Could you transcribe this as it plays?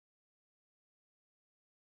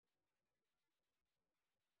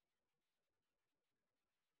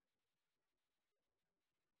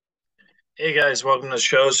Hey guys, welcome to the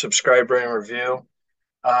show. Subscribe, rate, and review.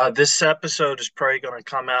 This episode is probably going to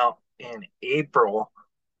come out in April.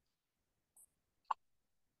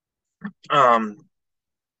 Um,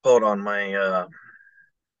 hold on, I'm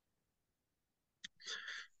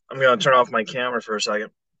going to turn off my camera for a second.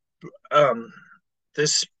 Um,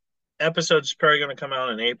 this episode is probably going to come out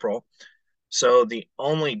in April. So the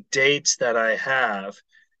only dates that I have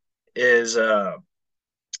is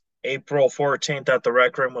April 14th at the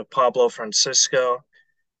Rec Room with Pablo Francisco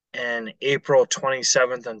and April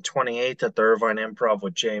 27th and 28th at the Irvine Improv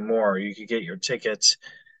with Jay Moore. You could get your tickets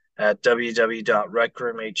at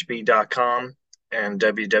www.recroomhb.com and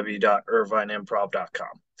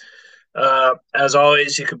www.irvineimprov.com. As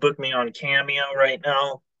always, you can book me on Cameo right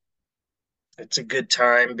now. It's a good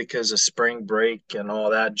time because of spring break and all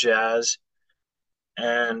that jazz.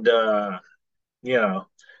 And, you know,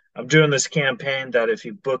 I'm doing this campaign that if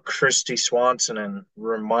you book Christy Swanson and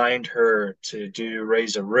remind her to do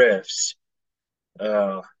Raise a Riffs,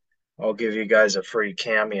 uh, I'll give you guys a free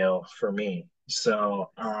cameo for me.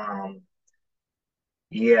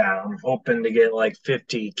 Yeah, I'm hoping to get like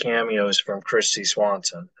 50 cameos from Christy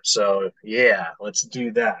Swanson. So yeah, let's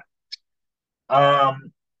do that.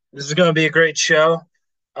 Um, this is going to be a great show.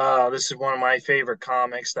 This is one of my favorite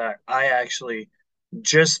comics that I actually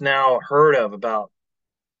just now heard of about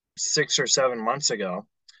 6 or 7 months ago,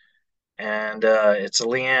 and it's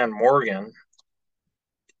Leanne Morgan.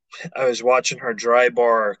 I was watching her Dry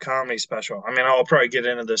Bar comedy special. I mean, I'll probably get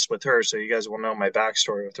into this with her, so you guys will know my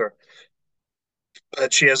backstory with her.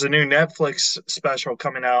 But she has a new Netflix special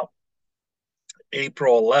coming out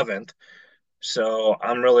April 11th. So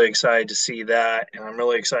I'm really excited to see that, and I'm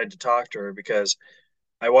really excited to talk to her because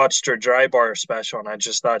I watched her Dry Bar special, and I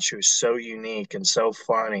just thought she was so unique and so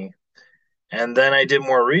funny. And then I did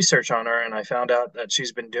more research on her, and I found out that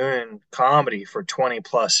she's been doing comedy for 20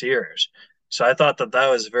 plus years. So I thought that that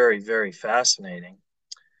was very, very fascinating,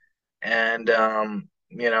 and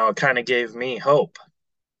it kind of gave me hope.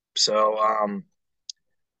 So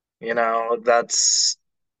that's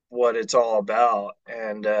what it's all about,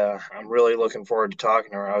 and I'm really looking forward to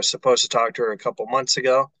talking to her. I was supposed to talk to her a couple months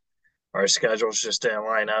ago. Our schedules just didn't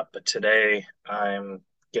line up, but today I'm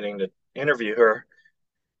getting to interview her,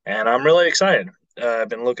 and I'm really excited. I've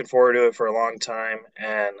been looking forward to it for a long time,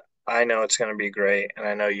 and I know it's going to be great, and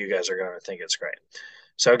I know you guys are going to think it's great.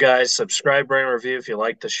 So, guys, subscribe, rate, and review if you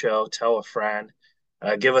like the show. Tell a friend.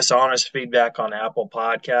 Give us honest feedback on Apple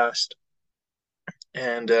Podcast,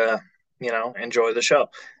 and enjoy the show.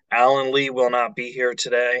 Alan Lee will not be here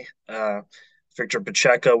today. Victor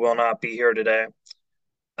Pacheco will not be here today.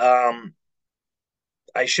 Um,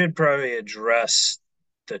 I should probably address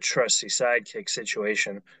the trusty sidekick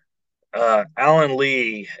situation. Alan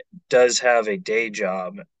Lee does have a day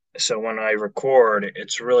job, so when I record,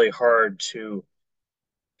 it's really hard to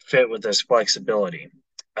fit with this flexibility.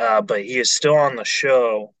 But he is still on the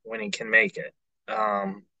show when he can make it.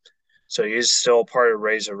 So he's still part of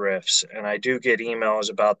Razor Riffs, and I do get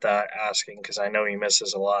emails about that asking because I know he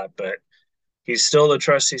misses a lot, but he's still the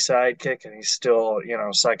trusty sidekick, and he's still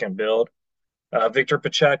second build. Victor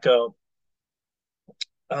Pacheco,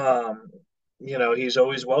 um, he's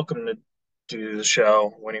always welcome to do the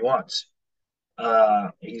show when he wants.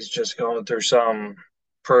 He's just going through some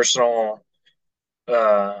personal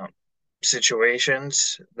uh,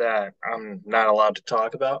 situations that I'm not allowed to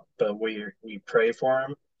talk about, but we pray for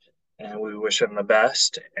him and we wish him the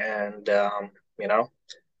best. And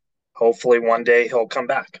hopefully one day he'll come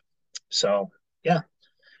back. So yeah.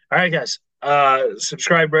 All right, guys.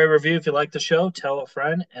 Subscribe, rate, review if you like the show. Tell a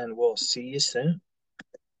friend, and we'll see you soon.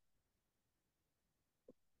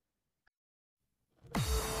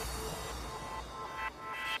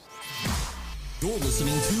 You're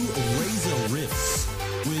listening to Reza Riffs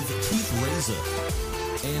with Keith Reza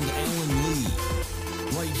and Alan Lee,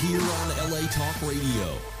 right here on LA Talk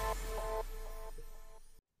Radio.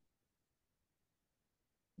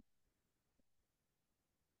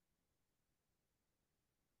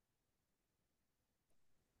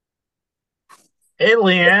 Hey,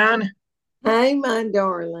 Leanne, Hey, my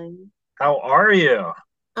darling. how are you?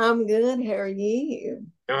 I'm good. How are you?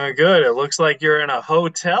 Doing good. It looks like you're in a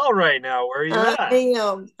hotel right now. Where are you I at?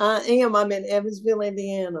 am. I am. I'm in Evansville,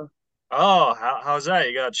 Indiana. Oh, how's that?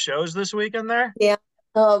 You got shows this weekend there? Yeah.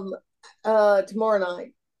 Um. Tomorrow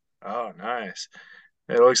night. Oh, nice.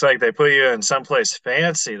 It looks like they put you in someplace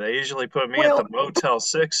fancy. They usually put me at the Well, Motel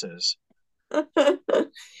Sixes. honey,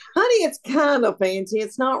 it's kind of fancy.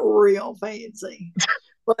 It's not real fancy,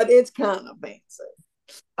 but it's kind of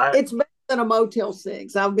fancy. I It's better than a Motel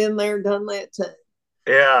 6. I've been there, done that too.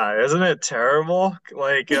 Yeah, isn't it terrible?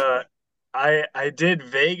 Like I did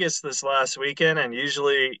Vegas this last weekend, and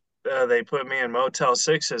usually they put me in Motel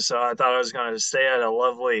Sixes, so I thought I was going to stay at a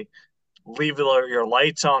lovely leave your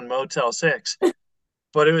lights on Motel Six.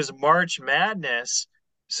 But it was March Madness,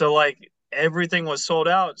 so like everything was sold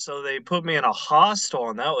out, so they put me in a hostel,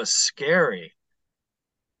 and that was scary.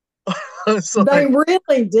 It's They like,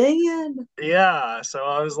 really did. yeah, so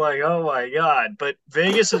I was like, oh my God. But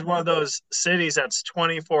Vegas is one of those cities that's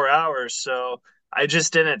 24 hours, so I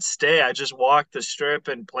just didn't stay. I just walked the strip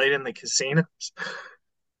and played in the casinos.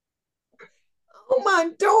 Oh, my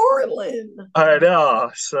darling. I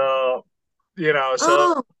know. So, so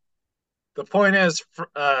Oh. the point is,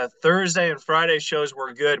 Thursday and Friday shows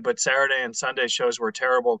were good, but Saturday and Sunday shows were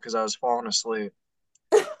terrible because I was falling asleep.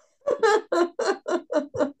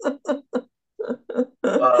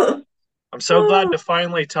 Uh, I'm so glad to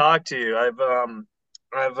finally talk to you. I've,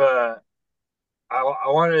 I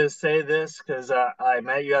wanted to say this because I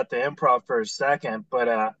met you at the Improv for a second,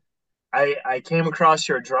 but I came across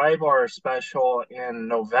your dry bar special in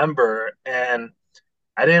November, and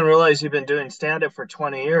I didn't realize you've been doing stand up for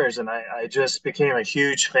 20 years, and I just became a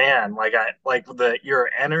huge fan. Like the your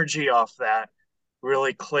energy off that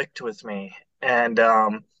really clicked with me. And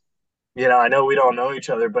I know we don't know each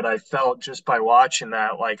other, but I felt just by watching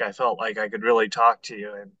that, like I felt like I could really talk to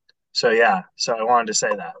you. And so yeah, so I wanted to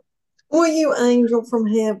say that. Well, you angel from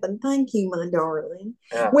heaven. Thank you, my darling.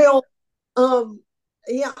 Yeah. Well, um,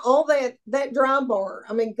 yeah, all that dry bar.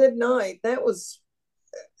 I mean, good night. That was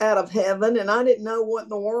out of heaven, and I didn't know what in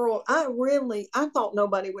the world. I thought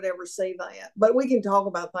nobody would ever see that, but we can talk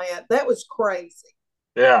about that. That was crazy.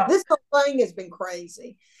 Yeah. This whole thing has been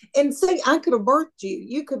crazy. And see, I could have birthed you.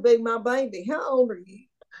 You could be my baby. How old are you?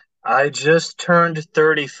 I just turned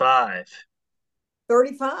 35.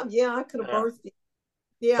 35. Yeah, I could have Yeah. birthed you.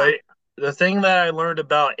 Yeah. But the thing that I learned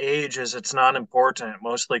about age is it's not important,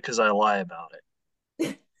 mostly because I lie about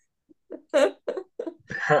Well,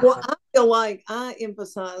 it. I feel like I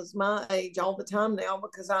emphasize my age all the time now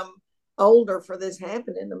because I'm older for this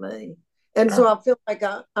happening to me. And so I feel like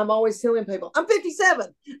I'm always telling people, I'm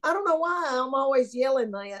 57. I don't know why I'm always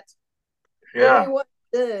yelling that. I Yeah. mean, what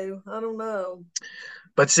to do? I don't know.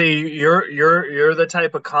 But see, you're the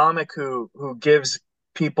type of comic who gives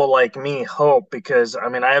people like me hope because I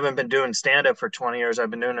mean, I haven't been doing stand up for 20 years. I've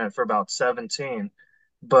been doing it for about 17.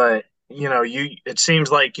 But, you it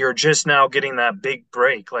seems like you're just now getting that big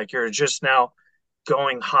break. Like you're just now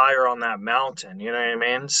going higher on that mountain, you know what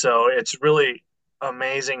I mean? So it's really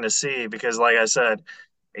amazing to see because like I said,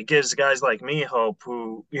 it gives guys like me hope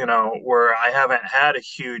who, where I haven't had a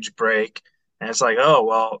huge break and it's like, oh,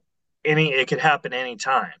 well, it could happen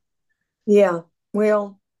anytime. Yeah.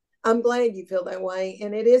 Well, I'm glad you feel that way.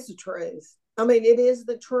 And it is the truth. I mean, it is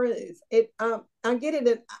the truth. I get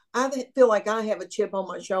it. I feel like I have a chip on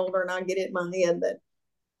my shoulder and I get it in my head that,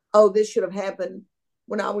 oh, this should have happened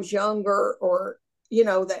when I was younger, or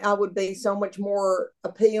that I would be so much more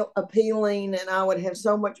appealing, and I would have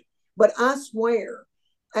so much. But I swear,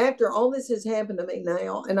 after all this has happened to me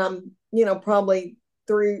now, and I'm probably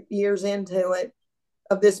 3 years into it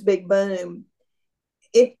of this big boom,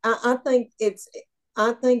 I think it's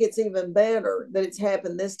even better that it's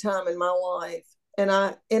happened this time in my life. And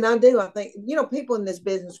I do. I think people in this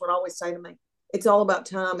business would always say to me, "It's all about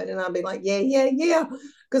timing," and I'd be like, "Yeah, yeah, yeah,"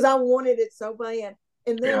 because I wanted it so bad.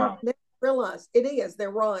 And then Yeah. I realized it is.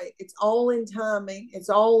 They're right. It's all in timing. It's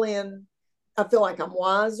all in. I feel like I'm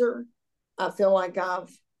wiser. I feel like I've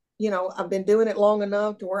been doing it long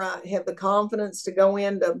enough to where I have the confidence to go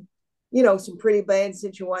into some pretty bad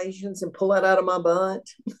situations and pull it out of my butt.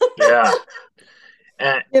 Yeah.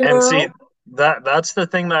 And You and see know? that's the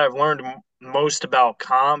thing that I've learned most about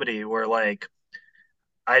comedy where like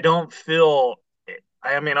I don't feel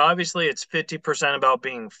I mean obviously it's 50% about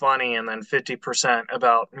being funny and then 50%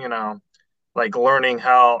 about, like learning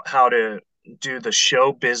how to do the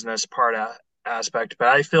show business aspect, but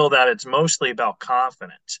I feel that it's mostly about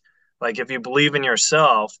confidence. Like if you believe in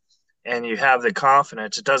yourself and you have the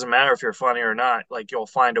confidence, it doesn't matter if you're funny or not, like you'll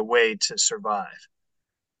find a way to survive.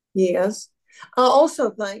 Yes. I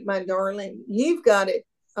also think, my darling, you've got it.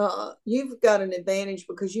 You've got an advantage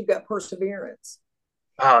because you've got perseverance.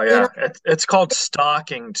 Oh And yeah, it's called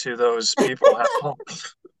stalking to those people at home.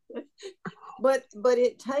 but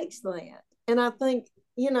it takes that. And I think,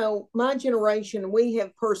 my generation, we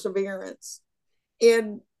have perseverance.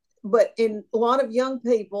 And but in a lot of young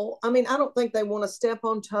people, I mean, I don't think they want to step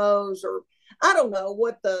on toes, or I don't know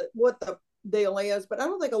what the deal is, but I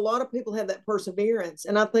don't think a lot of people have that perseverance.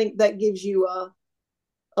 And I think that gives you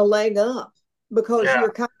a leg up because Yeah,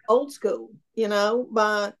 you're kind of old school,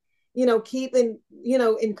 by keeping,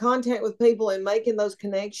 in contact with people and making those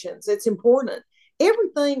connections. It's important.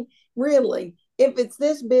 Everything really, if it's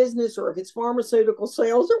this business or if it's pharmaceutical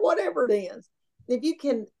sales or whatever it is, if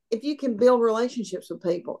you can build relationships with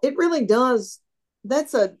people, it really does.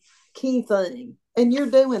 That's a key thing. And you're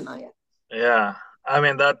doing that. Yeah. I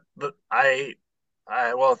mean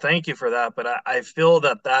well, thank you for that, but I feel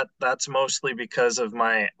that's mostly because of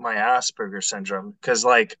my Asperger syndrome. Because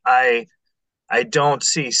like I don't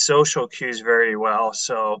see social cues very well.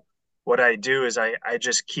 So what I do is I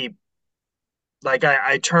just keep like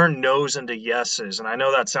I turn no's into yeses. And I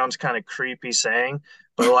know that sounds kind of creepy saying,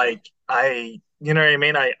 but like you know what I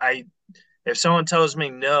mean? I if someone tells me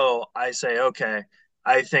no, I say, okay,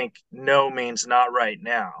 I think no means not right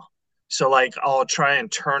now. So like I'll try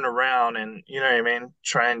and turn around and you know what I mean?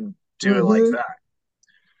 Try and do it like Mm-hmm. that.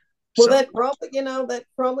 Well, So that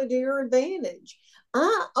probably to your advantage.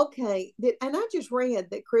 Okay. And I just read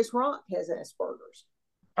that Chris Rock has Asperger's.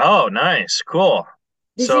 oh nice, cool.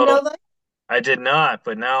 Did you So know that? I did not,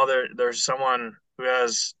 but now there's someone who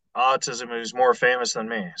has autism who's more famous than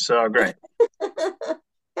me. So great.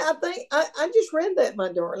 I think I just read that,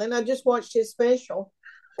 my darling. I just watched his special,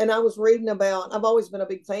 and I was reading about. I've always been a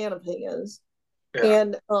big fan of his, Yeah.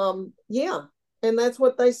 and yeah, and that's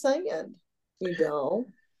what they said. You know.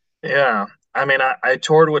 Yeah. I mean, I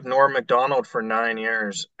toured with Norm Macdonald for 9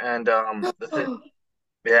 years, and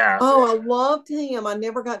yeah, Oh, I loved him. I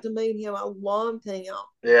never got to meet him. I loved him.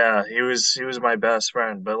 yeah, he was my best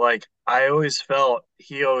friend. But like, I always felt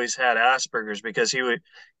he always had Asperger's because he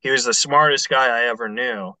was the smartest guy I ever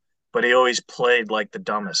knew, but he always played like the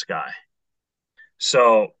dumbest guy.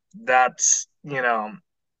 So that's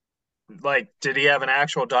like, did he have an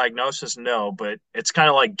actual diagnosis? No, but it's kind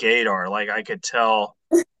of like Gator. Like I could tell.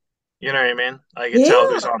 You know what I mean? I could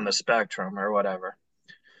tell who's Yeah. on the spectrum or whatever.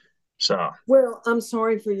 So, Well, I'm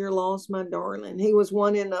sorry for your loss, my darling. He was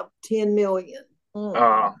one in a 10 million.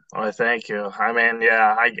 Mm. well, thank you. I mean,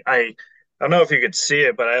 yeah, I don't know if you could see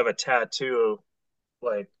it, but I have a tattoo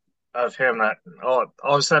like of him that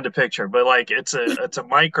I'll send a picture, but like it's a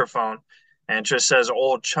microphone and it just says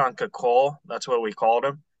old chunk of coal. That's what we called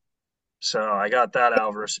him. So I got that out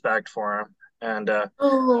of respect for him. And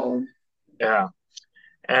Oh, yeah.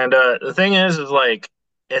 And the thing is like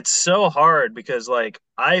it's so hard because like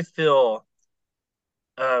I feel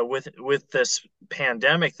with this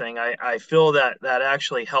pandemic thing, I feel that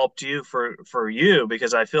actually helped you for you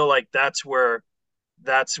because I feel like that's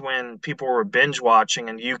when people were binge watching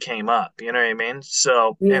and you came up. You know what I mean?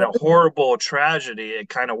 So in yeah. a horrible tragedy, it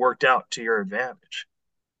kind of worked out to your advantage.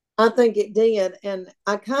 I think it did. And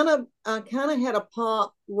I kind of had a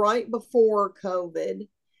pop right before COVID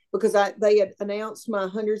because they had announced my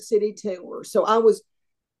 100 city tour. So I was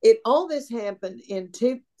it all this happened in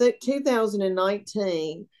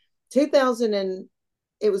 2019, 2000 and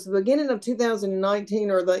it was the beginning of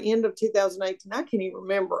 2019 or the end of 2018. I can't even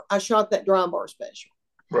remember. I shot that dry bar special.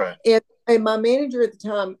 Right. And my manager at the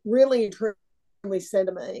time really and truly said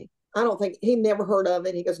to me, I don't think he never heard of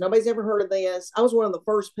it. He goes, nobody's ever heard of this. I was one of the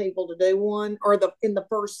first people to do one, or in the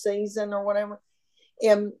first season or whatever.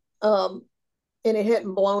 And um and it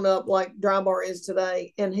hadn't blown up like dry bar is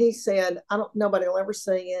today. And he said, I don't nobody will ever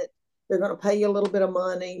see it. They're going to pay you a little bit of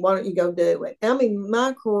money. Why don't you go do it? I mean,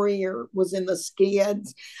 my career was in the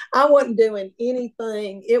skids. I wasn't doing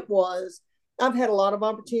anything. I've had a lot of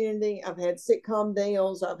opportunity. I've had sitcom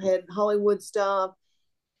deals. I've had Hollywood stuff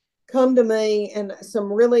come to me and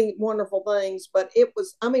some really wonderful things. But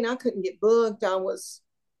I mean, I couldn't get booked. I was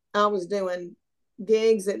doing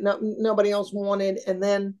gigs that nobody else wanted. And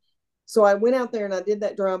then, so I went out there and I did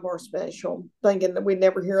that dry bar special thinking that we'd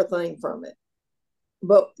never hear a thing from it.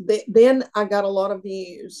 But then I got a lot of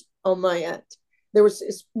views on that. There was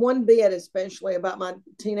this one bit, especially about my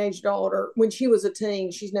teenage daughter when she was a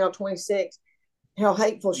teen. She's now 26. How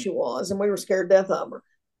hateful she was, and we were scared to death of her.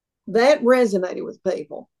 That resonated with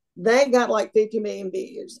people. That got like 50 million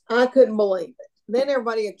views. I couldn't believe it. Then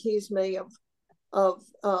everybody accused me of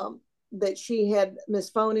that she had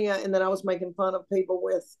misphonia and that I was making fun of people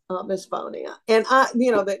with misphonia. And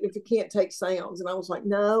that if you can't take sounds. And I was like,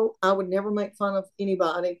 no, I would never make fun of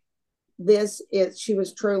anybody. She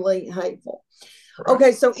was truly hateful. Right.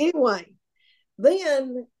 Okay, so anyway,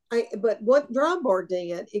 but what Dry Bar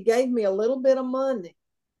did, it gave me a little bit of money,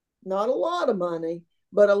 not a lot of money,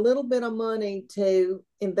 but a little bit of money to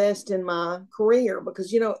invest in my career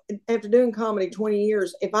because after doing comedy 20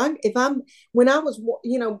 years, if I'm when I was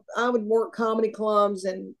I would work comedy clubs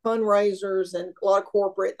and fundraisers and a lot of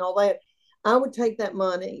corporate and all that. I would take that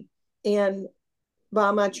money and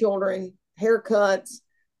buy my children haircuts,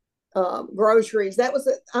 groceries. That was,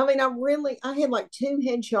 I mean, I had like two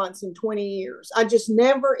headshots in 20 years. I just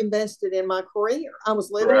never invested in my career. I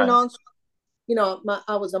was living in Right. Oxford.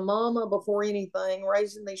 I was a mama before anything,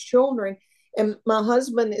 raising these children. And my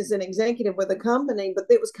husband is an executive with a company, but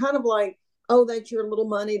it was kind of like, oh, that's your little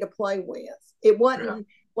money to play with. It Yeah. wasn't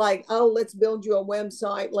like, oh, let's build you a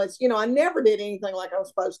website. I never did anything like I was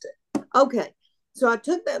supposed to. Okay. So I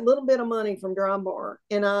took that little bit of money from Dry Bar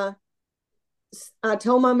and I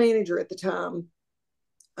told my manager at the time,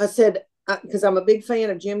 I said, because I'm a big fan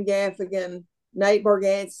of Jim Gaffigan, Nate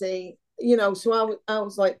Bargatze, so I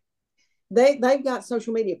was like, they've got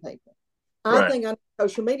social media people. I Right. think I need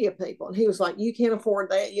social media people. And he was like, you can't afford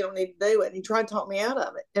that. You don't need to do it. And he tried to talk me out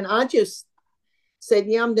of it. And I just said,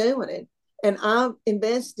 yeah, I'm doing it. And I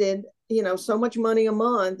invested, so much money a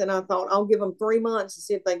month. And I thought, I'll give them 3 months to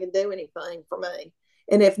see if they can do anything for me.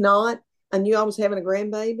 And if not, I knew I was having a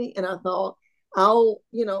grandbaby. And I thought, I'll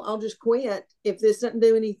just quit. If this doesn't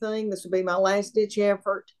do anything, this will be my last ditch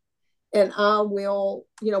effort. And I will,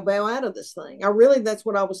 bow out of this thing. That's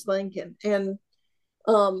what I was thinking.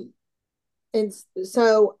 Um, and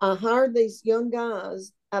so I hired these young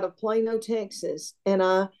guys out of Plano, Texas,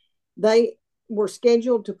 and they were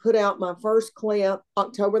scheduled to put out my first clip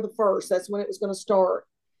October the 1st. That's when it was going to start.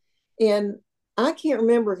 And I can't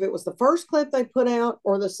remember if it was the first clip they put out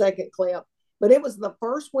or the second clip, but it was the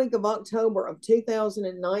first week of October of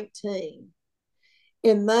 2019.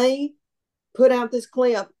 And they put out this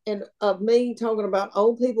clip of me talking about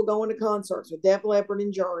old people going to concerts with Def Leppard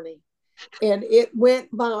and Journey. And it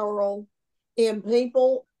went viral, and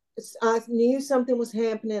I knew something was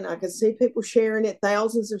happening. I could see people sharing it,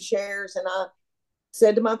 thousands of shares. And I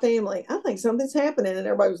said to my family, I think something's happening. And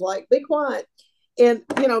everybody was like, be quiet. And,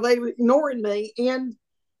 they were ignoring me. And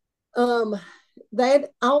that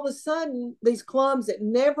all of a sudden, these clubs that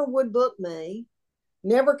never would book me,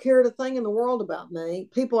 never cared a thing in the world about me.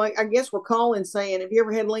 People, I guess, were calling saying, have you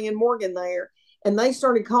ever had Leanne Morgan there? And they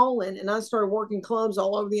started calling, and I started working clubs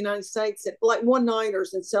all over the United States at like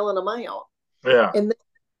one-nighters and selling them out. Yeah. And then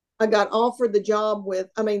I got offered the job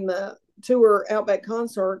the tour Outback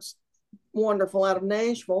Concerts, wonderful, out of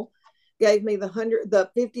Nashville, gave me the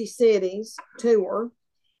 50 cities tour,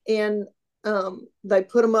 and they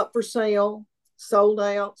put them up for sale, sold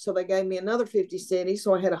out. So they gave me another 50 cities.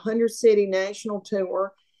 So I had a 100-city national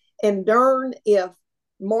tour. And darn if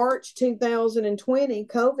March 2020,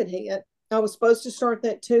 COVID hit. I was supposed to start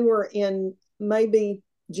that tour in maybe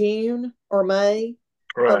June or May.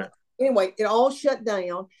 Right. Anyway, it all shut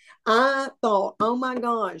down. I thought, oh my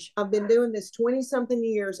gosh, I've been doing this 20 something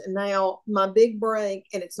years, and now my big break,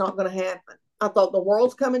 and it's not going to happen. I thought the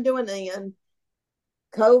world's coming to an end.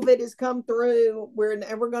 COVID has come through. We're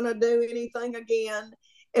never going to do anything again.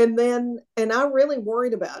 And I really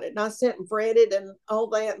worried about it. And I sat and fretted and all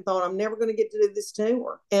that and thought, I'm never going to get to do this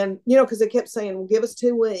tour. And, because they kept saying, well, give us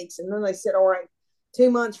 2 weeks. And then they said, all right, 2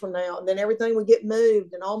 months from now. And then everything would get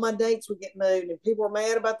moved and all my dates would get moved. And people were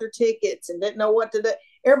mad about their tickets and didn't know what to do.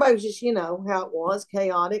 Everybody was just, how it was,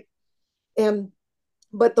 chaotic.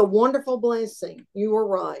 But the wonderful blessing, you were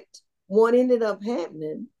right. What ended up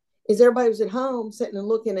happening is everybody was at home sitting and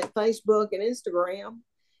looking at Facebook and Instagram,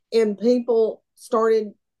 and people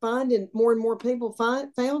started finding, more and more people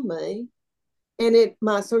found me, and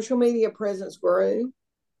my social media presence grew,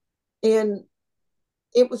 and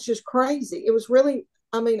it was just crazy. It was really,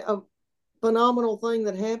 a phenomenal thing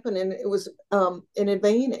that happened, and it was an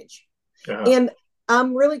advantage. Yeah. And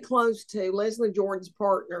I'm really close to Leslie Jordan's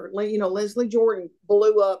partner. Leslie Jordan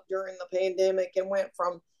blew up during the pandemic and went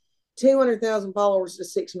from 200,000 followers to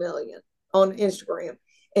 6 million on Instagram.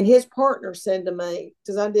 And his partner said to me,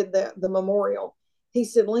 because I did the memorial, he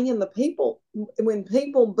said, Leanne, when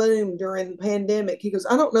people boom during the pandemic, he goes,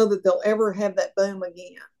 I don't know that they'll ever have that boom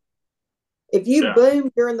again. If you Yeah.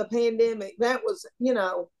 boom during the pandemic, that was,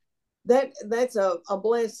 that's a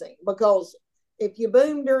blessing, because if you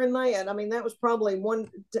boom during that, that was probably one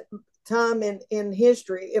time in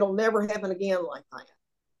history. It'll never happen again like that.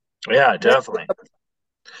 Yeah, definitely.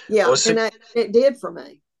 Yeah, Well, see, and it did for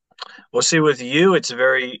me. with you, it's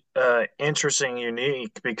very interesting,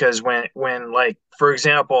 unique, because like, for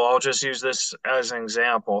example, I'll just use this as an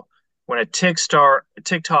example. When a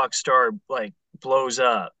TikTok star like blows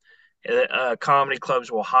up, comedy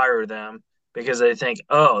clubs will hire them because they think,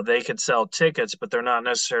 oh, they could sell tickets, but they're not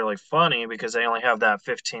necessarily funny because they only have that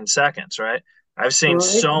 15 seconds, right? I've seen Right.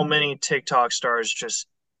 so many TikTok stars just,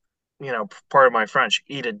 part of my French,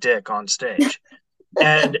 eat a dick on stage.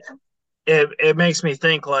 And it makes me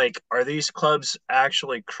think, like, are these clubs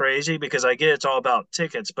actually crazy? Because I get it's all about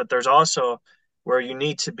tickets, but there's also where you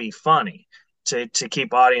need to be funny to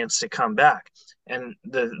keep audience to come back. And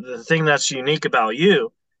the thing that's unique about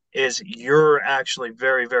you is you're actually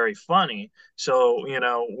very, very funny. So,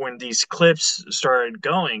 when these clips started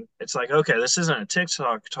going, it's like, okay, this isn't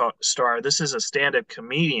a star. This is a stand-up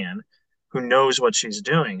comedian who knows what she's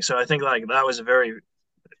doing. So I think like that was very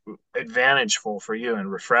advantageful for you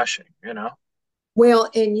and refreshing. Well,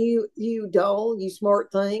 and you doll, you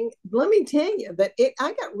smart thing. Let me tell you that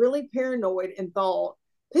I got really paranoid and thought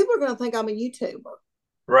people are going to think I'm a YouTuber.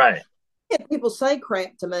 Right. And people say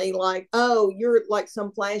crap to me like, "Oh, you're like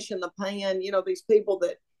some flash in the pan." These people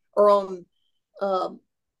that are on um,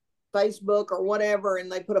 Facebook or whatever, and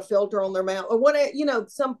they put a filter on their mouth or whatever.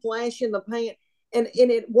 Some flash in the pan, and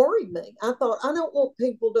it worried me. I thought I don't want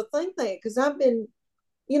people to think that because I've been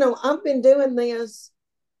doing this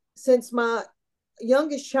since my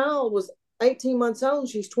youngest child was 18 months old.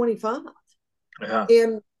 She's 25. Yeah.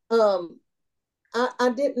 And I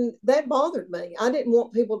didn't, that bothered me. I didn't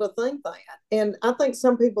want people to think that. And I think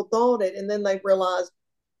some people thought it and then they realized.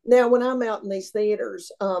 Now, when I'm out in these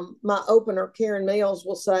theaters, my opener, Karen Mills,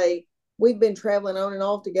 will say, "We've been traveling on and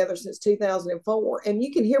off together since 2004." And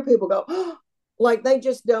you can hear people go, oh, like they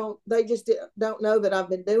just don't know that I've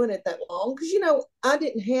been doing it that long. Because, I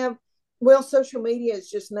didn't have, well, social media is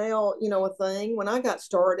just now, a thing. When I got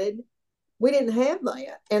started, we didn't have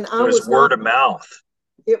that. And It I was was word not, of mouth.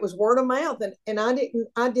 it was word of mouth. And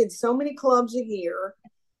I did so many clubs a year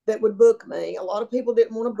that would book me. A lot of people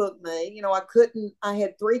didn't want to book me. I couldn't, I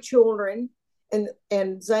had 3 children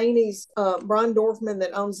and Zany's, Brian Dorfman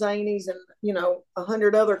that owns Zany's and,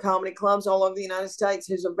 100 other comedy clubs all over the United States,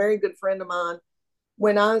 who's a very good friend of mine.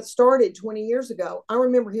 When I started 20 years ago, I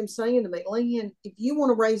remember him saying to me, "Leanne, if you want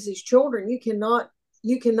to raise these children, you cannot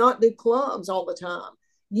do clubs all the time.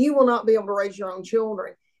 You will not be able to raise your own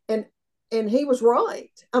children." And he was right.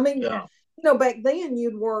 I mean, Yeah. back then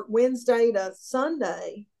you'd work Wednesday to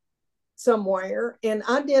Sunday somewhere, and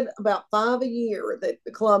I did about 5 a year that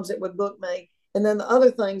the clubs that would book me. And then the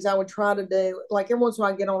other things I would try to do, like every once in a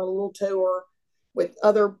while I get on a little tour with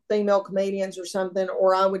other female comedians or something,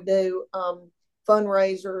 or I would do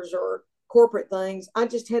fundraisers or corporate things. I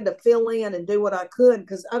just had to fill in and do what I could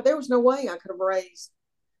because there was no way I could have raised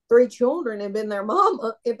 3 children and been their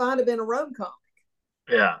mama if I'd have been a road comic.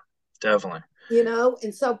 Yeah. Definitely.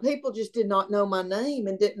 And so people just did not know my name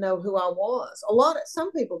and didn't know who I was.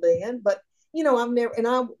 Some people did, but I've never, and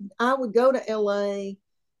I would go to LA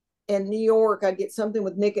and New York. I'd get something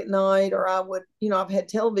with Nick at Night, or I would, I've had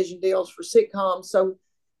television deals for sitcoms.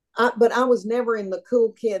 But I was never in the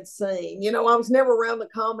cool kid scene. I was never around the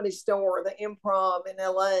Comedy Store or the Improv in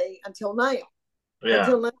LA Yeah.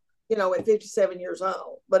 until now, at 57 years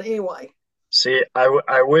old. But anyway, See,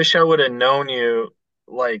 I wish I would have known you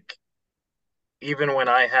like even when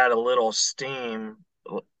I had a little steam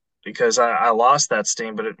because I lost that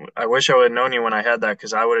steam, but I wish I would have known you when I had that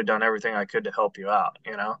because I would have done everything I could to help you out.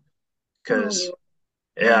 oh, Because you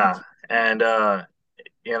thank yeah, you. and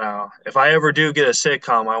if I ever do get a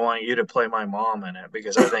sitcom, I want you to play my mom in it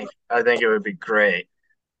because I think it would be great.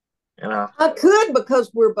 You know, I could because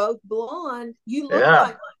we're both blonde. You look yeah,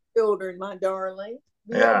 like my children, my darling.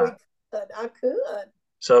 Yeah, we yeah. could. I could.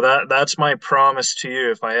 So that's my promise to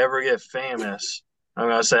you. If I ever get famous, I'm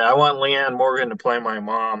gonna say I want Leanne Morgan to play my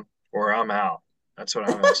mom, or I'm out. That's what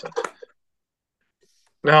I'm gonna say.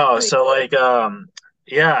 No, Hey, so like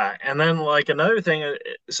yeah, and then like another thing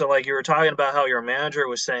so like you were talking about how your manager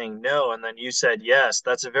was saying no and then you said yes.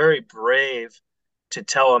 That's a very brave to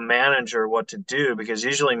tell a manager what to do because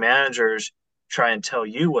usually managers try and tell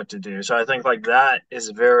you what to do. So I think like that is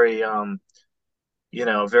very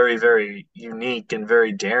very very unique and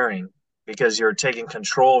very daring because you're taking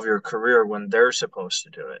control of your career when they're supposed to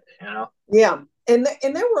do it. yeah, and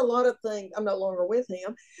there were a lot of things. I'm no longer with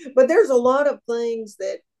him, but there's a lot of things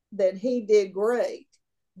that he did great.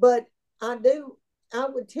 But I do. I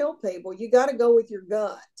would tell people you got to go with your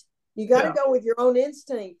gut. You got to Yeah. go with your own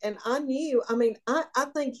instinct. And I knew. I mean, I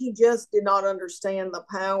think he just did not understand the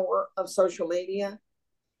power of social media.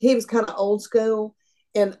 He was kind of old school,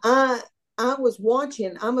 and I was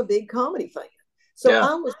watching. I'm a big comedy fan, so Yeah.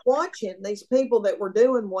 I was watching these people that were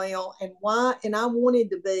doing well, and why. And I wanted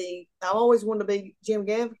to be. I always wanted to be Jim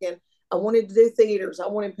Gaffigan. I wanted to do theaters. I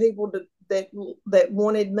wanted people that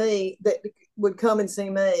wanted me, that would come and see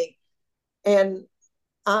me, and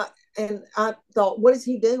I I thought, what is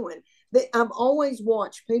he doing? I've always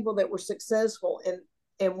watched people that were successful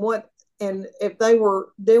and if they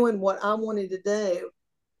were doing what I wanted to do,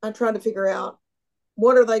 I tried to figure out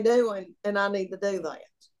what are they doing, and I need to do that.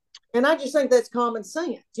 And I just think that's common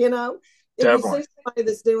sense. If you Definitely. see somebody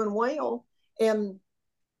that's doing well, and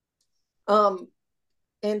um,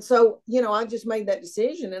 And so, I just made that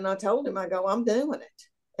decision and I told him, I go, I'm doing it.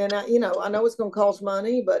 And I know it's going to cost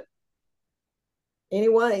money, but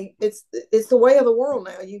anyway, it's the way of the world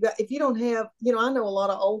now. If you don't have, I know a lot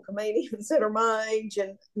of old comedians that are my age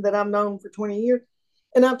and that I've known for 20 years.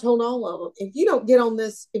 And I've told all of them, if you don't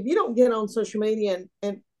get on social media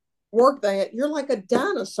and work that, you're like a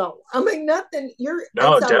dinosaur. I mean, nothing, No,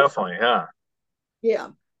 it's over. definitely, yeah. Yeah.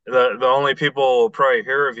 The only people who will probably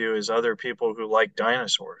hear of you is other people who like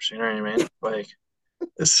dinosaurs. You know what I mean? Like,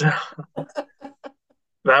 so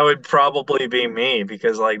that would probably be me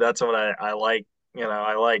because like that's what I like,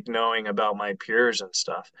 I like knowing about my peers and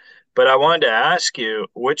stuff. But I wanted to ask you,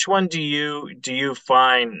 which one do you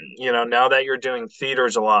find, now that you're doing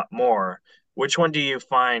theaters a lot more, which one do you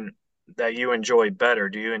find that you enjoy better?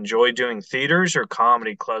 Do you enjoy doing theaters or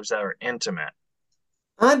comedy clubs that are intimate?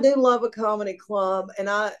 I do love a comedy club, and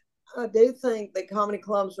I do think that comedy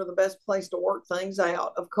clubs are the best place to work things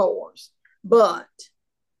out, of course. But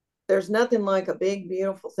there's nothing like a big,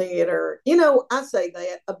 beautiful theater. I say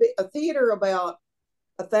that a theater about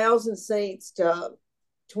 1,000 seats to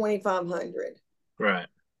 2,500. Right.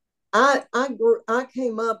 I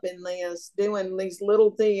came up in this doing these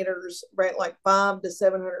little theaters, right, like 500 to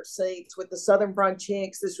 700 seats with the Southern Fried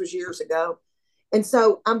Chicks. This was years ago, and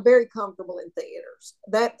so I'm very comfortable in theaters.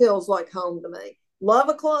 That feels like home to me. Love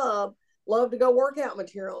a club, love to go work out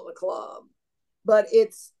material in a club, but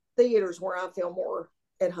it's theaters where I feel more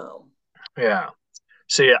at home. Yeah.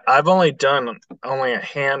 See, I've only done only a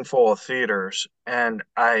handful of theaters, and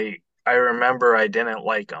I remember I didn't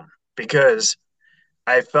like them because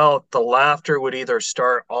I felt the laughter would either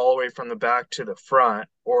start all the way from the back to the front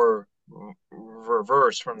or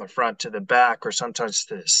reverse from the front to the back or sometimes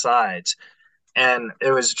to the sides. And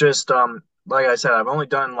it was just like I said, I've only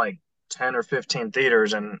done like 10 or 15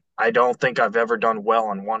 theaters and I don't think I've ever done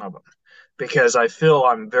well in one of them because I feel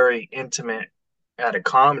I'm very intimate at a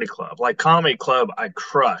comedy club. Like comedy club I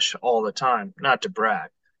crush all the time, not to brag,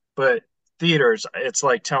 but theaters it's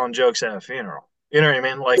like telling jokes at a funeral. You know what I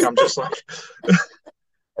mean? Like I'm just like,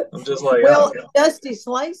 oh Well, god. Dusty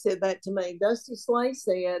Slay said that to me. Dusty Slay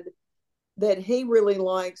said that he really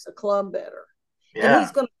likes a club better, and Yeah.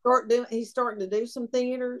 he's starting to do some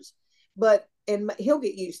theaters, but and he'll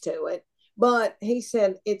get used to it. But he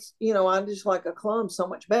said I just like a club so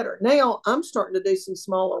much better. Now I'm starting to do some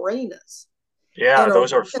small arenas, Yeah, and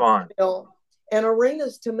those are arenas fun. feel and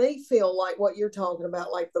arenas to me feel like what you're talking about,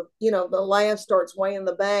 like the laugh starts way in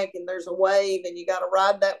the back, and there's a wave, and you got to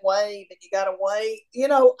ride that wave, and you got to wait.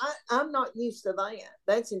 I'm not used to that.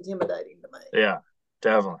 That's intimidating to me. Yeah,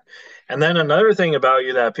 definitely. And then another thing about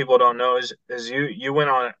you that people don't know is you went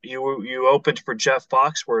on you opened for Jeff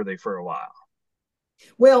Foxworthy for a while.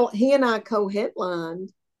 Well, he and I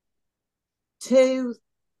co-headlined two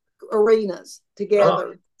arenas Oh,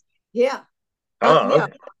 together. Yeah. oh, Yeah.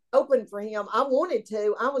 okay. Open for him. I wanted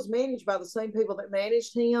to. I was managed by the same people that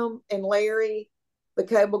managed him and Larry, the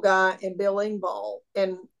cable guy, and Bill Engvall.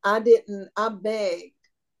 And I begged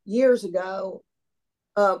years ago.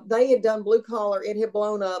 They had done Blue Collar, it had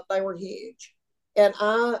blown up, they were huge. And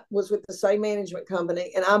I was with the same management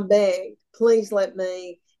company, and I begged, please let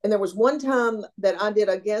me. And there was one time that I did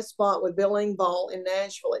a guest spot with Bill Engvall in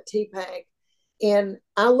Nashville at TPAC, and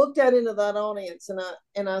I looked out into that audience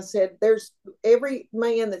and I said, "There's every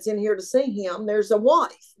man that's in here to see him. There's a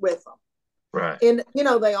wife with them." Right. And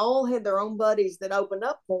they all had their own buddies that opened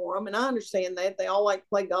up for them, and I understand that they all like to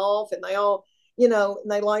play golf, and they all, and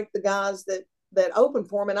they like the guys that open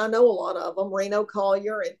for them, and I know a lot of them, Reno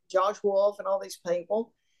Collier and Josh Wolf and all these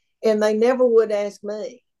people, and they never would ask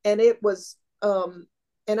me, and it was,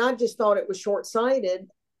 and I just thought it was short sighted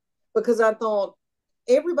because I thought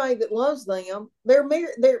everybody that loves them, they're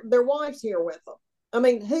married, their wives here with them. I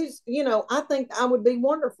mean, I think I would be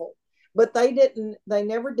wonderful, but they didn't. They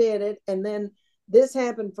never did it, and then this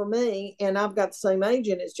happened for me, and I've got the same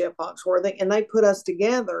agent as Jeff Foxworthy, and they put us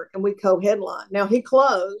together, and we co-headline. Now he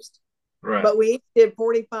closed, Right. but we each did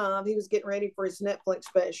 45. He was getting ready for his Netflix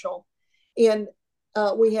special, and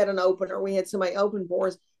we had an opener. We had somebody open for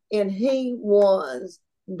us, and he was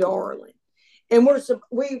darling. And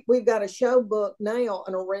we've got a show booked now,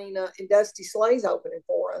 an arena, and Dusty Slay's opening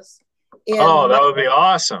for us Oh, in May, that would be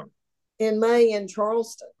awesome. in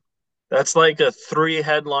Charleston. That's like a three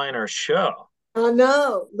headliner show. I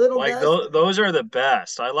know, little Like Dusty. those are the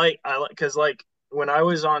best. I like because like when I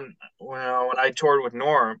was on when I toured with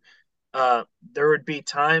Norm, there would be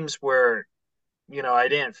times where I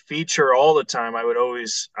didn't feature all the time. I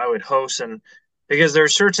would host and because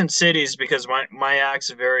there's certain cities because my act's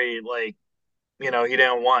very like he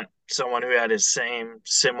didn't want someone who had his same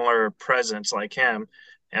similar presence like him.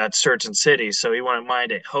 at certain cities, so he wouldn't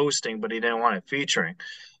mind it hosting, but he didn't want it featuring.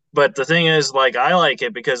 But the thing is, like, I like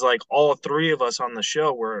it because like all three of us on the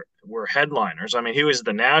show were headliners. I mean, he was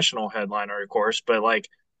the national headliner, of course, but like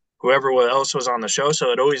whoever else was on the show,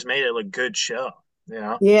 so it always made it a good show. You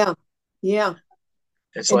know, Yeah. Yeah.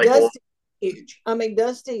 it's And like, well, Dusty's huge. I mean,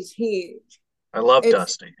 Dusty's huge. I love It's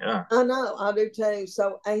Dusty. Yeah. I know, I do too.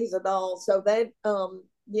 So he's a doll. So that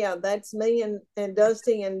yeah, that's me and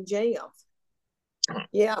Dusty and Jeff.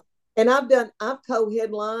 Yeah. And I've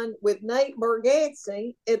co-headlined with Nate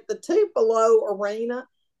Bargatze at the Tupelo Arena.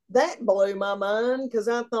 That blew my mind because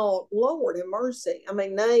I thought, Lord have mercy. I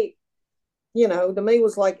mean, Nate, to me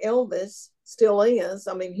was like Elvis, still is.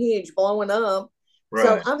 I mean, huge, blowing up.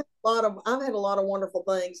 So Right. I've had a lot of wonderful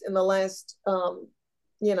things in the last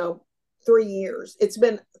you know, 3 years. It's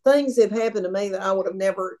been things that have happened to me that I would have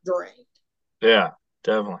never dreamed. Yeah,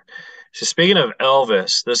 definitely. So speaking of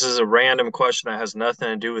Elvis, this is a random question that has nothing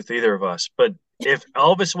to do with either of us. But if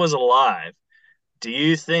Elvis was alive, do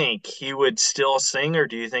you think he would still sing, or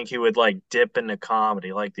do you think he would like dip into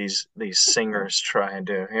comedy like these singers try and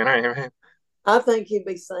do? You know what I mean? I think he'd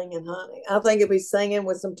be singing, honey. I think he'd be singing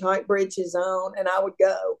with some tight breeches on, and I would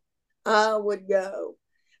go. I would go.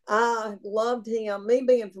 I loved him. Me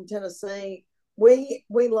being from Tennessee, we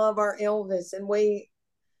love our Elvis, and we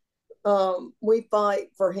fight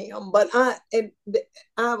for him. But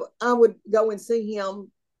I would go and see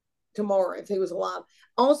him tomorrow if he was alive.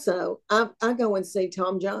 Also, I go and see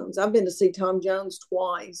Tom Jones. I've been to see Tom Jones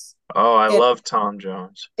twice, Oh, I and love Tom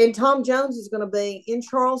Jones. Tom Jones is going to be in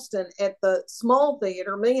Charleston at the small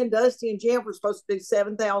theater. Me and Dusty and Jeff were supposed to do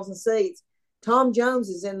 7,000 seats. Tom Jones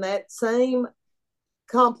is in that same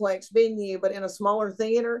complex venue, but in a smaller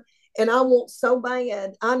theater. And I want so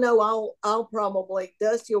bad. I know I'll probably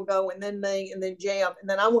Dusty will go, and then me, and then Jeff, and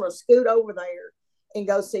then I want to scoot over there and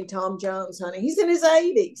go see Tom Jones, honey. He's in his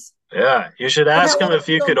 80s. Yeah, you should And ask how him long if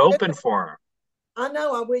you are could you gonna open do? for him. I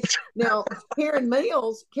know. I wish now Karen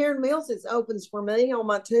Mills is opens for me on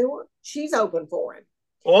my tour. She's open for him.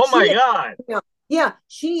 Oh my She has, God. yeah,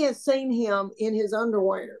 she has seen him in his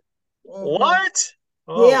underwear. Mm-hmm. What?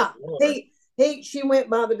 Oh Yeah, Lord. she went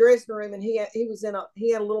by the dressing room, and he had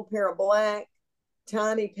a little pair of black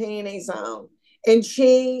tiny panties on, and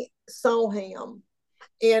she saw him,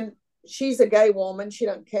 and she's a gay woman. She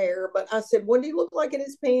doesn't care, but I said, "What do you look like in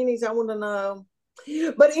his panties? I want to know."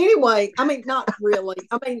 But anyway, I mean, not really.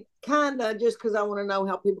 I mean, kind of just because I want to know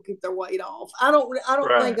how people keep their weight off. I don't think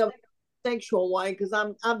Right. of sexual weight because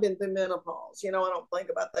I've been through menopause. I don't think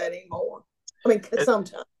about that anymore. I mean, It,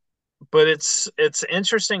 sometimes. but it's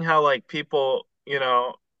interesting how like people,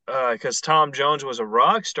 because Tom Jones was a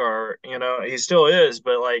rock star, he still is,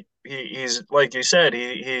 but like he's like you said,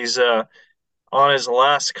 he's on his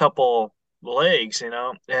last couple legs, And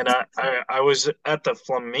I was at the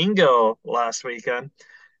Flamingo last weekend,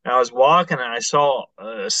 and I was walking and I saw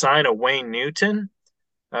a sign of Wayne Newton.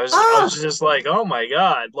 I was Oh, just like, oh my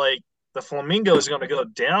God, like the Flamingo is going to go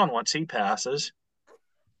down once he passes.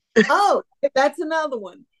 oh, that's another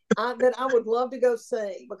one that I would love to go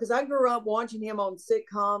see because I grew up watching him on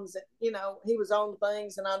sitcoms, and he was on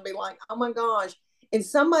things, and I'd be like, oh my gosh. And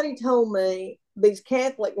somebody told me these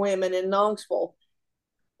Catholic women in Knoxville,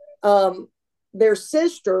 um, their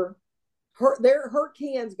sister, her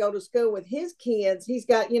kids go to school with his kids. He's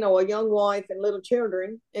got a young wife and little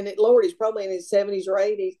children, and Lord, he's probably in his 70s or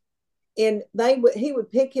 80s. And he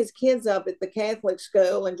would pick his kids up at the Catholic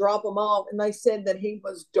school and drop them off, and they said that he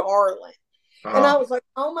was darling. And I Oh, was like,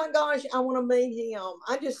 oh my gosh, I want to meet him.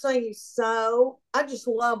 I just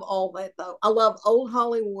love all that though. I love old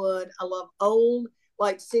Hollywood. I love old,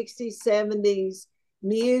 like 60s, 70s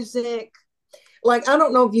music. Like, I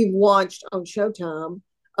don't know if you've watched on Showtime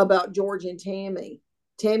about George and Tammy,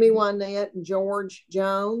 Tammy Wynette and George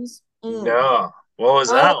Jones. no. What was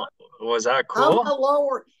Oh, that? Was that oh cool? my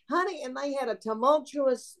Lord, honey. And they had a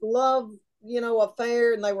tumultuous love,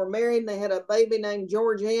 affair, and they were married, and they had a baby named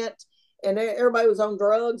Georgette, and everybody was on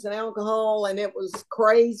drugs and alcohol, and it was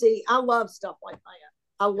crazy. I love stuff like that.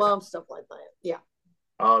 I love stuff like that. Yeah.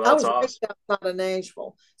 Oh, I that's was raised awesome. outside of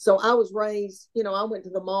Nashville. So I was raised, I went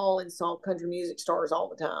to the mall and saw country music stars all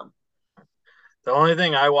the time. The only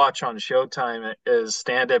thing I watch on Showtime is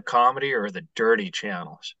stand-up comedy or the dirty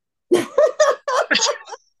channels.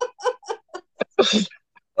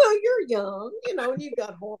 Well, you're young, and you've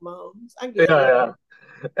got hormones. I Yeah, get it. yeah.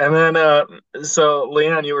 And then, so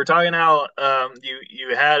Leanne, you were talking how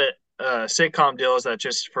you had sitcom deals that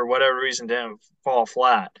just for whatever reason didn't fall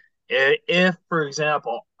flat. If, for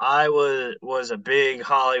example, I was a big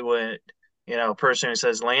Hollywood, person who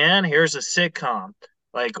says, Leanne, here's a sitcom.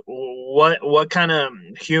 Like what kind of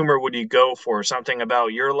humor would you go for? Something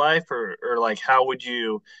about your life, or like how would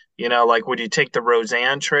you, like would you take the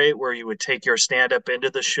Roseanne trait where you would take your stand up into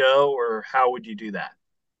the show, or how would you do that?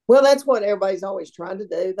 Well, that's what everybody's always trying to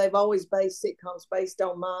do. They've always based sitcoms based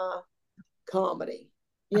on my comedy,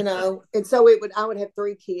 and so I would have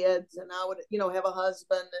 3 kids, and I would, have a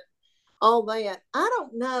husband and all that. I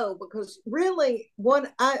don't know, because really,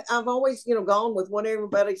 I've always, gone with what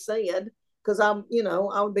everybody said, because I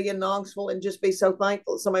would be in Knoxville and just be so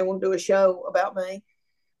thankful that somebody want to do a show about me.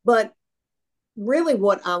 But really,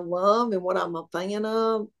 what I love and what I'm a fan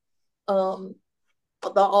of, um,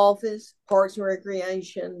 The Office, Parks and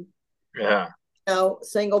Recreation, Yeah.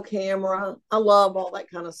 single camera. I love all that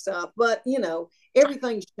kind of stuff. But,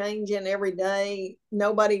 everything's changing every day.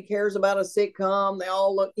 Nobody cares about a sitcom. They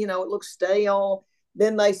all look, it looks stale.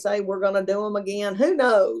 Then they say we're going to do them again. Who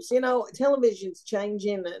knows? Television's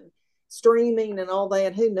changing and streaming and all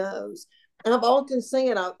that. Who knows? I've often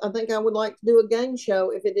said I think I would like to do a game show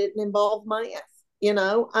if it didn't involve math. I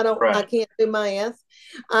Right. can't do math.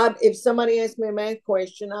 If somebody asked me a math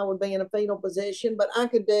question, I would be in a fetal position, but I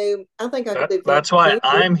think I could do family That's why history.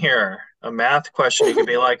 I'm here. A math question, you could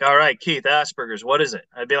be like, all right, Keith, Asperger's, what is it?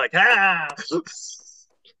 I'd be like, cut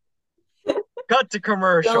to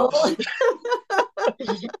commercials. Don't,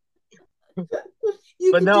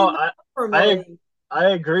 you But could no, do math for I me.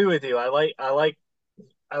 I agree with you. I like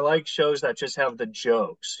shows that just have the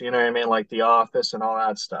jokes, you know what I mean? Like The Office and all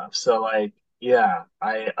that stuff. So like, yeah,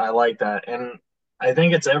 I like that. And I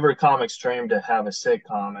think it's every comic's dream to have a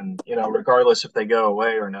sitcom, and regardless if they go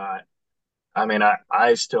away or not. I mean,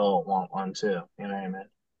 I still want one too, you know what I mean?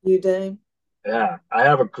 You do. Yeah, I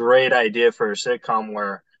have a great idea for a sitcom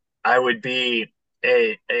where I would be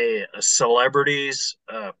a celebrity's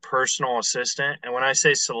personal assistant. And when I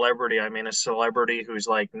say celebrity, I mean a celebrity who's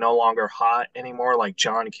like no longer hot anymore, like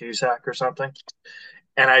John Cusack or something.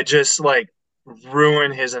 And I just like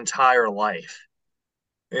ruin his entire life.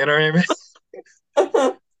 You know what I mean?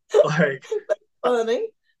 Like, Funny.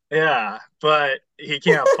 yeah, but he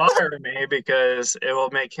can't fire me because it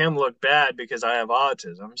will make him look bad because I have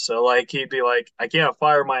autism. So like he'd be like, I can't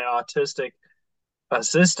fire my autistic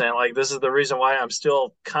assistant. Like this is the reason why I'm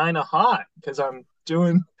still kind of hot because I'm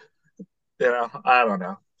doing, I don't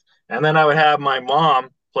know. And then I would have my mom,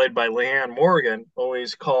 played by Leanne Morgan,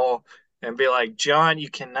 always call and be like, John, you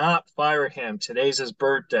cannot fire him. Today's his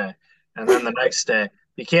birthday. And then the next day,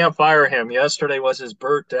 you can't fire him. Yesterday was his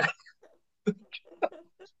birthday.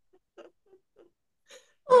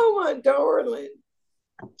 Oh, my darling.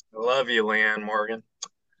 I love you, Leanne Morgan.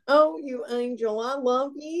 Oh, you angel. I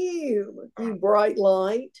love you, you bright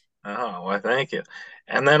light. Oh, well, thank you.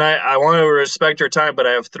 And then I want to respect your time, but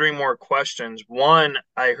I have three more questions. One,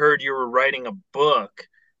 I heard you were writing a book,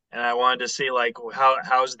 and I wanted to see like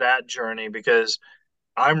how's that journey because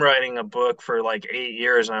I'm writing a book for like 8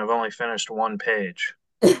 years and I've only finished one page.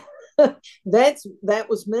 That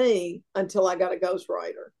was me until I got a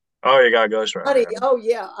ghostwriter. Oh, you got a ghostwriter. Honey, oh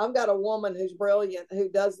yeah, I've got a woman who's brilliant who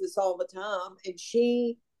does this all the time, and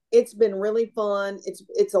it's been really fun.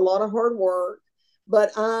 It's a lot of hard work,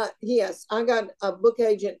 but yes, I got a book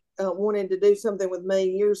agent wanted to do something with me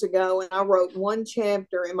years ago, and I wrote one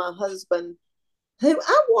chapter, and my husband, who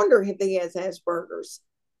I wonder if he has Asperger's.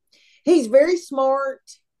 He's very smart.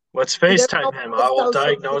 Let's He doesn't FaceTime him. I always will social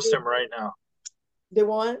diagnose media. him right now. Do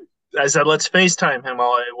what? I said, let's FaceTime him.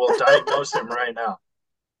 I will diagnose him right now.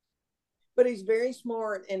 But he's very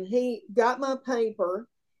smart, and he got my paper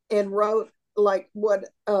and wrote like what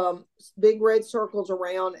big red circles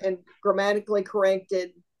around and grammatically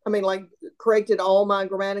corrected. I mean, like corrected all my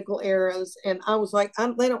grammatical errors, and I was like,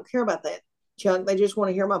 they don't care about that, Chuck. They just want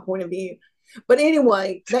to hear my point of view. But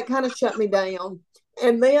anyway, that kind of shut me down.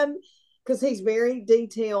 And then because he's very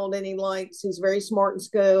detailed and he's very smart in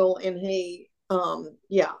school, and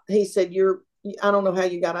yeah, he said, I don't know how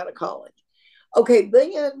you got out of college. Okay,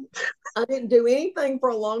 then I didn't do anything for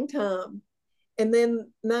a long time. And then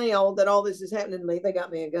now that all this is happening to me, they got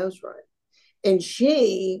me a ghostwriter. And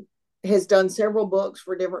she has done several books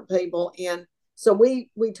for different people. And so we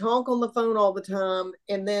talk on the phone all the time.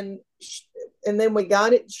 And then we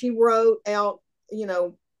got it. She wrote out,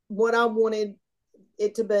 what I wanted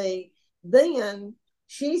it to be. Then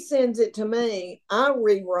she sends it to me. I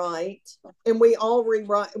rewrite, and we all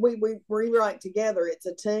rewrite. We rewrite together. It's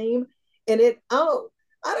a team, and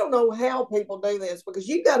I don't know how people do this, because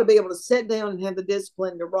you got to be able to sit down and have the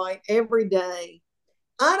discipline to write every day.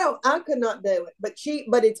 I could not do it,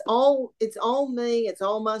 but it's all me. It's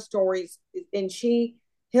all my stories, and she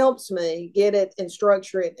helps me get it and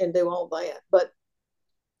structure it and do all that. But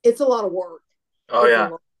it's a lot of work. Oh It's a yeah.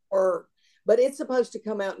 lot of work. but it's supposed to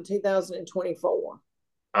come out in 2024.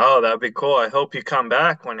 Oh, that'd be cool. I hope you come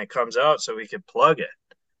back when it comes out so we could plug it.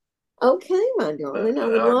 Okay, my darling, I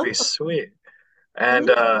would That would love be sweet. And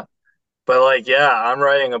it. but like yeah, I'm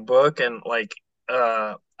writing a book and like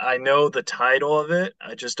I know the title of it.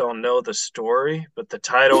 I just don't know the story, but the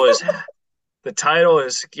title is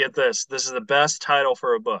get this. This is the best title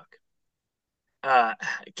for a book. Uh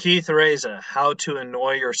Keith Reza, How to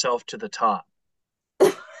Annoy Yourself to the Top,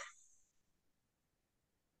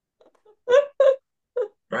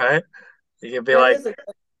 right? You could be That like is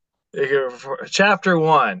a chapter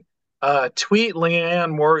 1. Tweet Leanne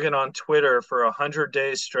Morgan on Twitter for 100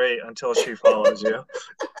 days straight until she follows you.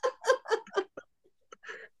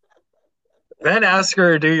 Then ask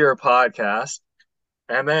her to do your podcast,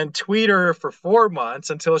 and then tweet her for 4 months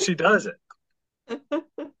until she does it.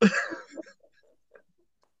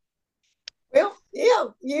 well, yeah,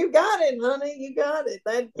 you got it, honey. You got it.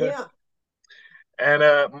 That yeah. And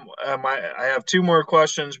I have two more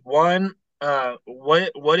questions. One,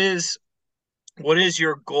 what is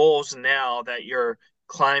your goals now that you're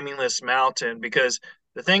climbing this mountain? Because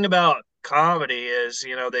the thing about comedy is,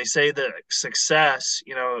 they say that success,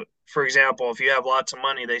 for example, if you have lots of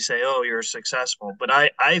money, they say, oh, you're successful. But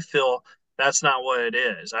I feel that's not what it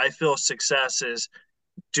is. I feel success is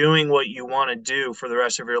doing what you want to do for the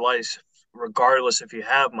rest of your life, regardless if you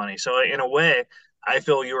have money. So in a way, I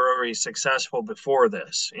feel you were already successful before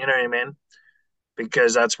this. You know what I mean?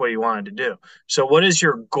 Because that's what you wanted to do. So what is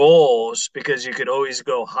your goals? Because you could always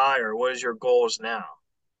go higher. What is your goals now?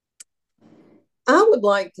 I would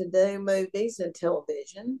like to do movies and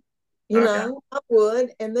television. Okay. I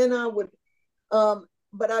would, and then I would.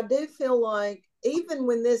 But I do feel like even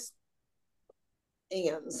when this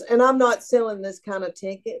ends, and I'm not selling this kind of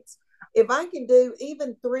tickets, if I can do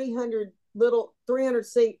even 300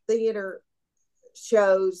 seat theater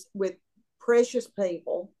shows with precious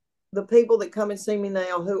people, the people that come and see me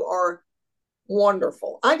now who are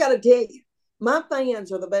wonderful. I got to tell you, my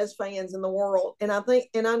fans are the best fans in the world, and I think,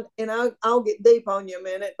 I'll get deep on you a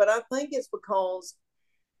minute, but I think it's because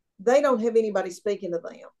they don't have anybody speaking to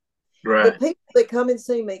them. The Right. people that come and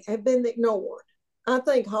see me have been ignored. I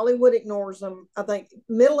think Hollywood ignores them. I think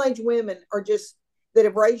middle-aged women are just that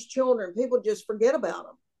have raised children. People just forget about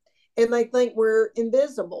them, and they think we're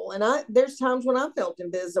invisible. And there's times when I felt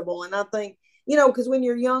invisible, and I think because when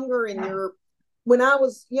you're younger and when I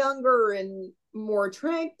was younger and more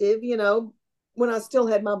attractive, when I still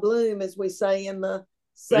had my bloom, as we say in the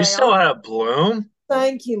You still South. have Bloom?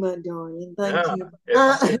 Thank you, my darling. Thank Yeah. you.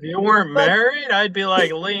 If you weren't But married, I'd be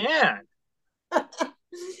like, Leanne.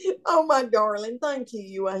 oh, my darling, thank you,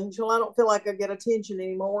 you angel. I don't feel like I get attention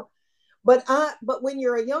anymore. But when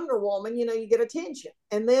you're a younger woman, you get attention.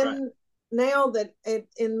 And Right. then now that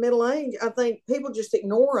in middle age, I think people just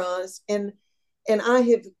ignore us, and I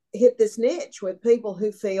have hit this niche with people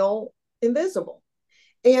who feel invisible.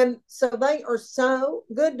 And so they are so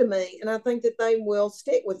good to me. And I think that they will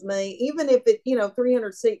stick with me, even if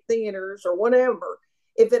 300 seat theaters or whatever,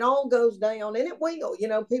 if it all goes down, and it will,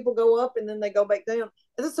 people go up and then they go back down.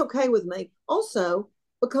 And that's okay with me. Also,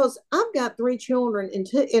 because I've got 3 children and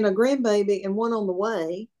a grandbaby and one on the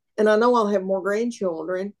way, and I know I'll have more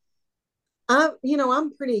grandchildren. I'm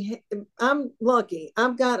lucky.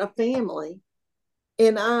 I've got a family,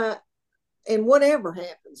 and whatever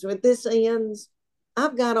happens, if this ends,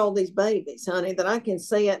 I've got all these babies, honey, that I can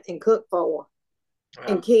sit and cook for Yeah.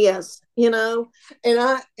 and kiss,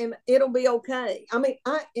 and it'll be okay. I mean,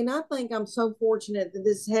 I think I'm so fortunate that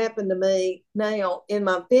this happened to me now in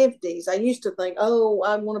my 50s. I used to think, oh,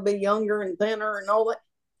 I want to be younger and thinner and all that.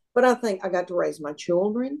 But I think I got to raise my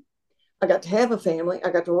children. I got to have a family. I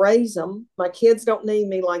got to raise them. My kids don't need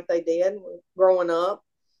me like they did growing up.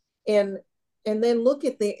 And then look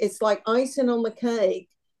at it's like icing on the cake.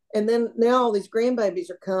 And then now all these grandbabies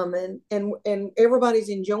are coming, and everybody's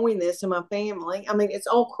enjoying this in my family. I mean, it's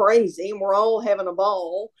all crazy, and we're all having a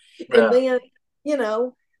ball. And Yeah. then, you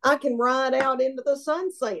know, I can ride out into the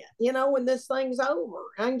sunset, when this thing's over.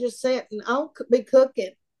 I can just sit and I'll be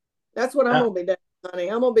cooking. That's what I'm Yeah. going to be doing, honey.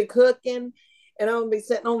 I'm going to be cooking, and I'm going to be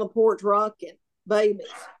sitting on the porch rocking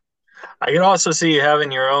babies. I could also see you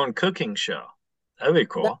having your own cooking show. That'd be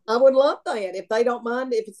cool. I would love that if they don't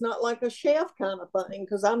mind, if it's not like a chef kind of thing,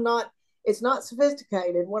 because it's not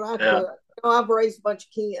sophisticated when I Yeah. cook. I've raised a bunch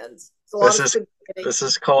of kids. It's a lot This of is spaghetti. this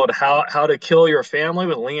is called How to Kill Your Family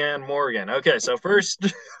with Leanne Morgan. Okay, so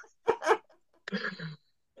first,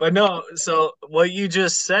 but no, so what you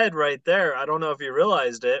just said right there, I don't know if you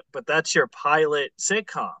realized it, but that's your pilot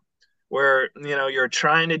sitcom where, you're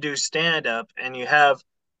trying to do stand up and you have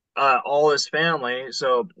all his family.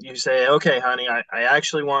 So you say, okay, honey, I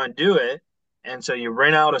actually want to do it. And so you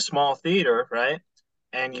rent out a small theater, right?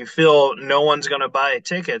 And you feel no one's going to buy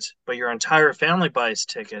tickets, but your entire family buys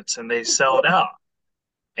tickets and they sell it out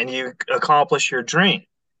and you accomplish your dream.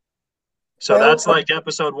 So Well, that's like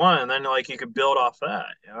episode one. And then like you could build off that,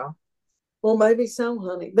 you know? well, maybe so,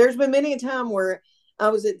 honey. There's been many a time where I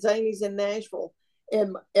was at Zany's in Nashville,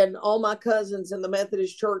 and all my cousins in the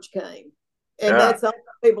Methodist Church came, and Yeah. that's all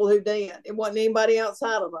the people who did. It wasn't anybody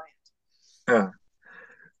outside of that. Yeah.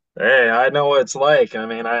 Hey, I know what it's like. I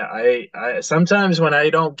mean, I sometimes when I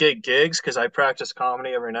don't get gigs because I practice comedy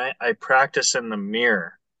every night, I practice in the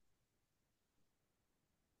mirror.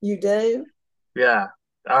 You do? Yeah.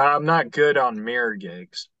 I'm not good on mirror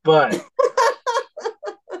gigs, but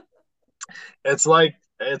it's like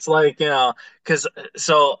because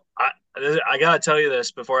I gotta tell you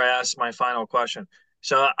this before I ask my final question.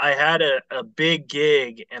 So I had a big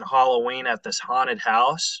gig in Halloween at this haunted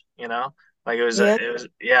house, like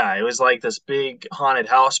Yeah. it was like this big haunted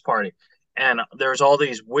house party, and there's all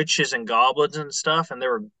these witches and goblins and stuff, and they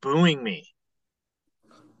were booing me,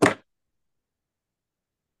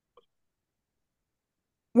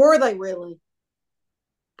 Were they really?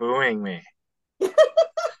 booing me.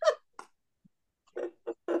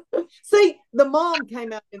 See, the mom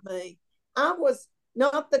came out in me. I was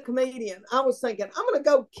not the comedian. I was thinking, I'm going to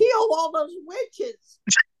go kill all those witches.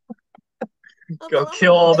 I Go thought, I'm going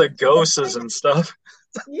kill to all fight the for this ghosts man. and stuff.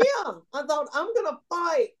 Yeah. I thought, I'm going to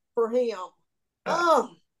fight for him. Yeah. Oh,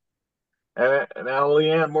 And now,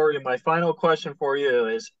 Leanne Morgan, my final question for you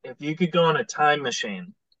is: if you could go on a time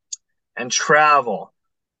machine and travel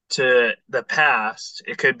to the past.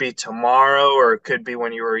 It could be tomorrow or it could be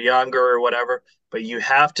when you were younger or whatever, but you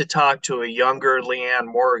have to talk to a younger Leanne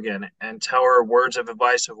Morgan and tell her words of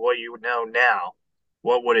advice of what you know now.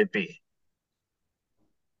 What would it be?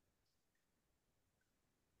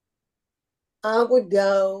 I would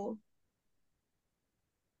go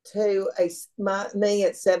to me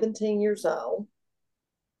at 17 years old,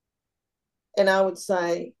 and I would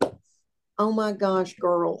say, "Oh my gosh,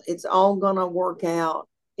 girl, it's all gonna work out.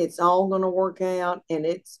 It's all gonna work out, and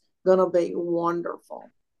it's gonna be wonderful."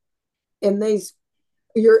 And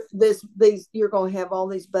you're gonna have all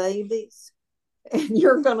these babies, and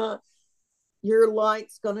your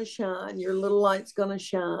light's gonna shine. Your little light's gonna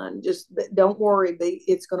shine. Just don't worry,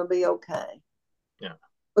 it's gonna be okay. Yeah.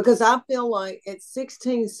 Because I feel like at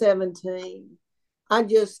 16, 17, I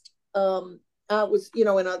just I was,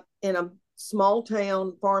 in a small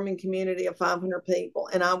town farming community of 500 people,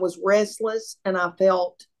 and I was restless, and I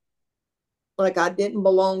felt like I didn't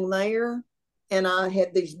belong there. And I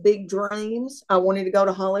had these big dreams. I wanted to go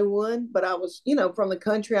to Hollywood, but I was, from the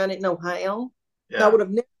country. I didn't know how. I Yeah. would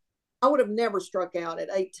have I would have never struck out at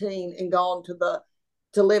 18 and gone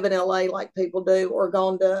to live in LA like people do, or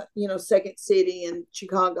gone to, Second City in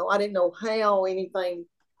Chicago. I didn't know how anything.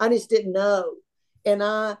 I just didn't know. And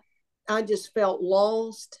I just felt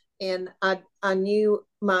lost, and I knew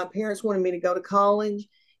my parents wanted me to go to college,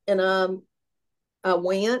 and I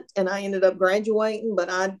went, and I ended up graduating, but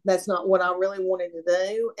that's not what I really wanted to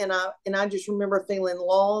do. And I just remember feeling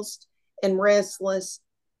lost and restless,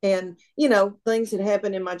 and things that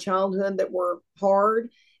happened in my childhood that were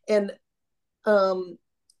hard. And um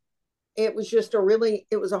it was just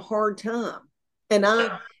it was a hard time. And I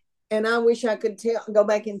Yeah. and I wish I could go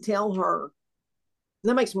back and tell her.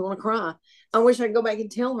 That makes me want to cry. I wish I could go back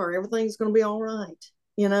and tell her everything's going to be all right.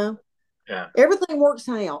 You know, Yeah. everything works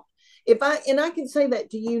out. I can say that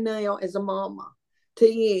to you now as a mama, to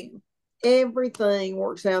you, everything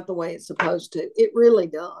works out the way it's supposed to. It really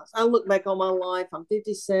does. I look back on my life. I'm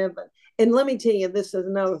 57, and let me tell you, this is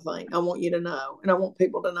another thing I want you to know, and I want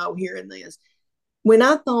people to know hearing this. When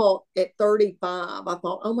I thought at 35, I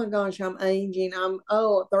thought, oh my gosh, I'm aging.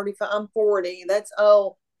 35, I'm 40. That's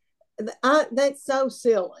so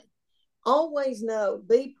silly. Always know,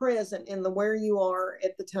 be present in the where you are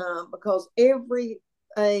at the time, because every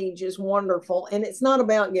age is wonderful, and it's not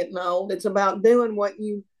about getting old. It's about doing what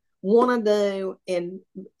you want to do, and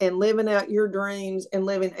living out your dreams, and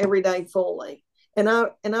living every day fully. And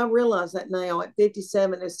I realize that now at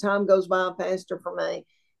 57, as time goes by faster for me.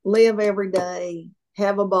 Live every day,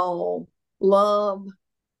 have a ball, love,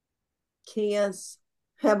 kiss,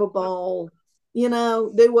 have a ball,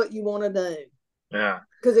 do what you want to do, Yeah.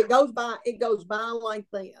 because it goes by like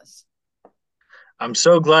this. I'm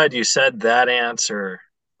so glad you said that answer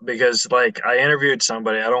because, like, I interviewed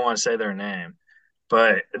somebody, I don't want to say their name,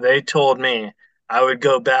 but they told me I would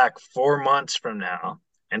go back 4 months from now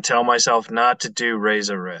and tell myself not to do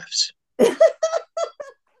razor riffs.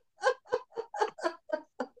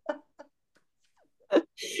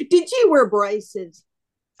 Did you wear braces?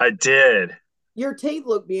 I did. Your teeth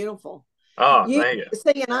look beautiful. Oh, You thank you.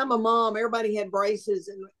 see, and I'm a mom. Everybody had braces,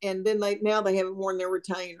 and then they haven't worn their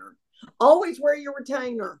retainer. Always wear your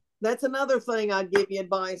retainer. That's another thing I'd give you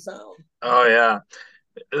advice on. Oh yeah.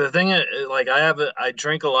 The thing is, like, I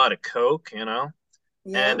drink a lot of Coke, you know,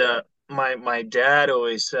 Yeah. and my dad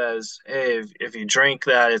always says, hey, if you drink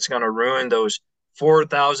that, it's gonna ruin those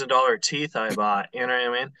 $4,000 teeth I bought. You know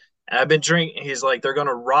what I mean? And I've been drinking. He's like, they're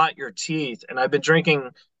gonna rot your teeth, and I've been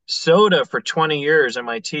drinking soda for 20 years, and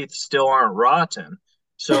my teeth still aren't rotten.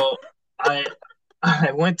 So I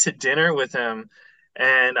I went to dinner with him,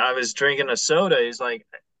 and I was drinking a soda. He's like,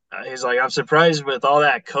 I'm surprised with all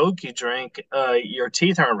that Coke you drink, your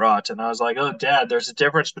teeth aren't rotten. I was like, oh, Dad, there's a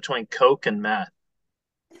difference between Coke and meth.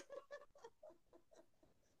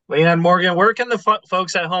 Leanne Morgan, where can the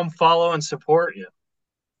folks at home follow and support you?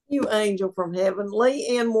 You angel from heaven,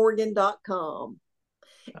 LeanneMorgan.com.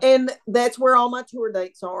 And that's where all my tour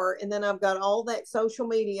dates are. And then I've got all that social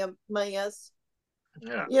media mess,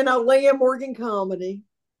 Yeah. Leanne Morgan comedy,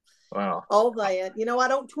 Wow. all that. I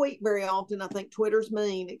don't tweet very often. I think Twitter's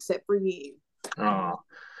mean, except for you. Oh,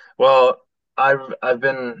 well, I've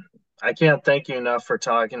been I can't thank you enough for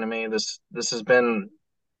talking to me. This has been,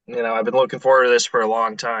 I've been looking forward to this for a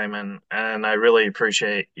long time, and I really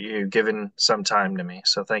appreciate you giving some time to me.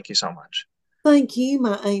 So thank you so much. Thank you,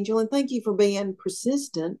 my angel, and thank you for being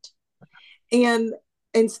persistent and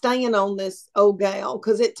staying on this old gal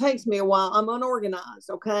because it takes me a while. I'm unorganized,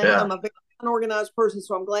 okay? Yeah. I'm a very unorganized person,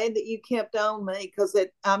 so I'm glad that you kept on me because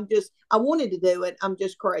I wanted to do it. I'm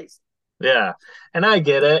just crazy. Yeah, and I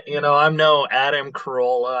get it. I'm no Adam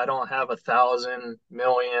Carolla. I don't have 1,000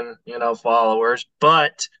 million, followers,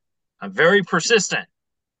 but I'm very persistent.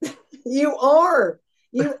 You are,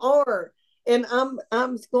 you are, and I'm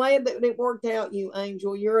glad that it worked out. You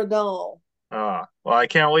angel, you're a doll. Well, I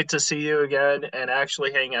can't wait to see you again and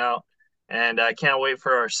actually hang out. And I can't wait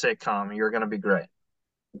for our sitcom. You're going to be great.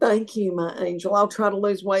 Thank you, my angel. I'll try to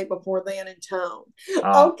lose weight before then in tone.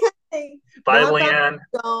 Uh, Okay, Bye, bye bye, Leanne.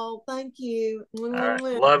 doll. Thank you. All right.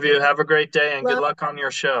 Love you. Have a great day and good Love. luck on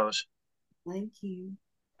your shows. Thank you.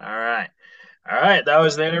 All right. All right. That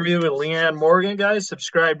was the interview with Leanne Morgan, guys.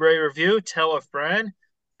 Subscribe, rate, review, tell a friend.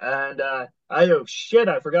 And oh shit,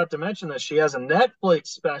 I forgot to mention this. She has a Netflix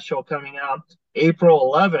special coming out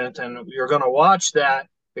April 11th, and you're going to watch that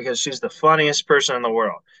because she's the funniest person in the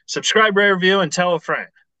world. Subscribe, rate, review, and tell a friend.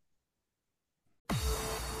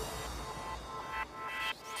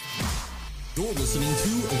 You're listening to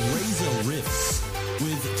Reza Riffs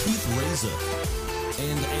with Keith Reza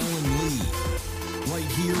and Alan Lee, right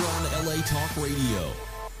here on LA Talk Radio.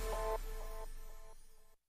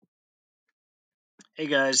 Hey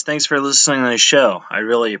guys, thanks for listening to the show. I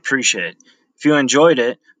really appreciate it. If you enjoyed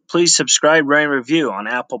it, please subscribe, rate, and review on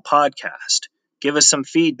Apple Podcast. Give us some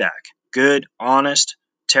feedback. Good, honest,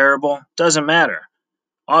 terrible, doesn't matter.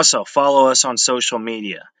 Also, follow us on social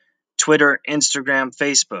media. Twitter, Instagram,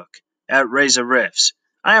 Facebook, at Reza Riffs.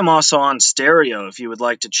 I am also on Stereo if you would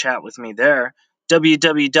like to chat with me there.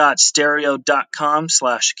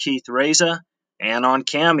 www.stereo.com/Keith Reza and on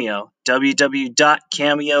Cameo,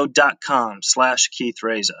 www.cameo.com/Keith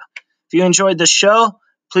Reza. If you enjoyed the show,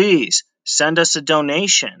 please send us a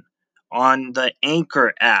donation on the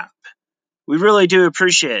Anchor app. We really do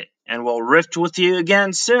appreciate it, and we'll riff with you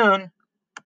again soon.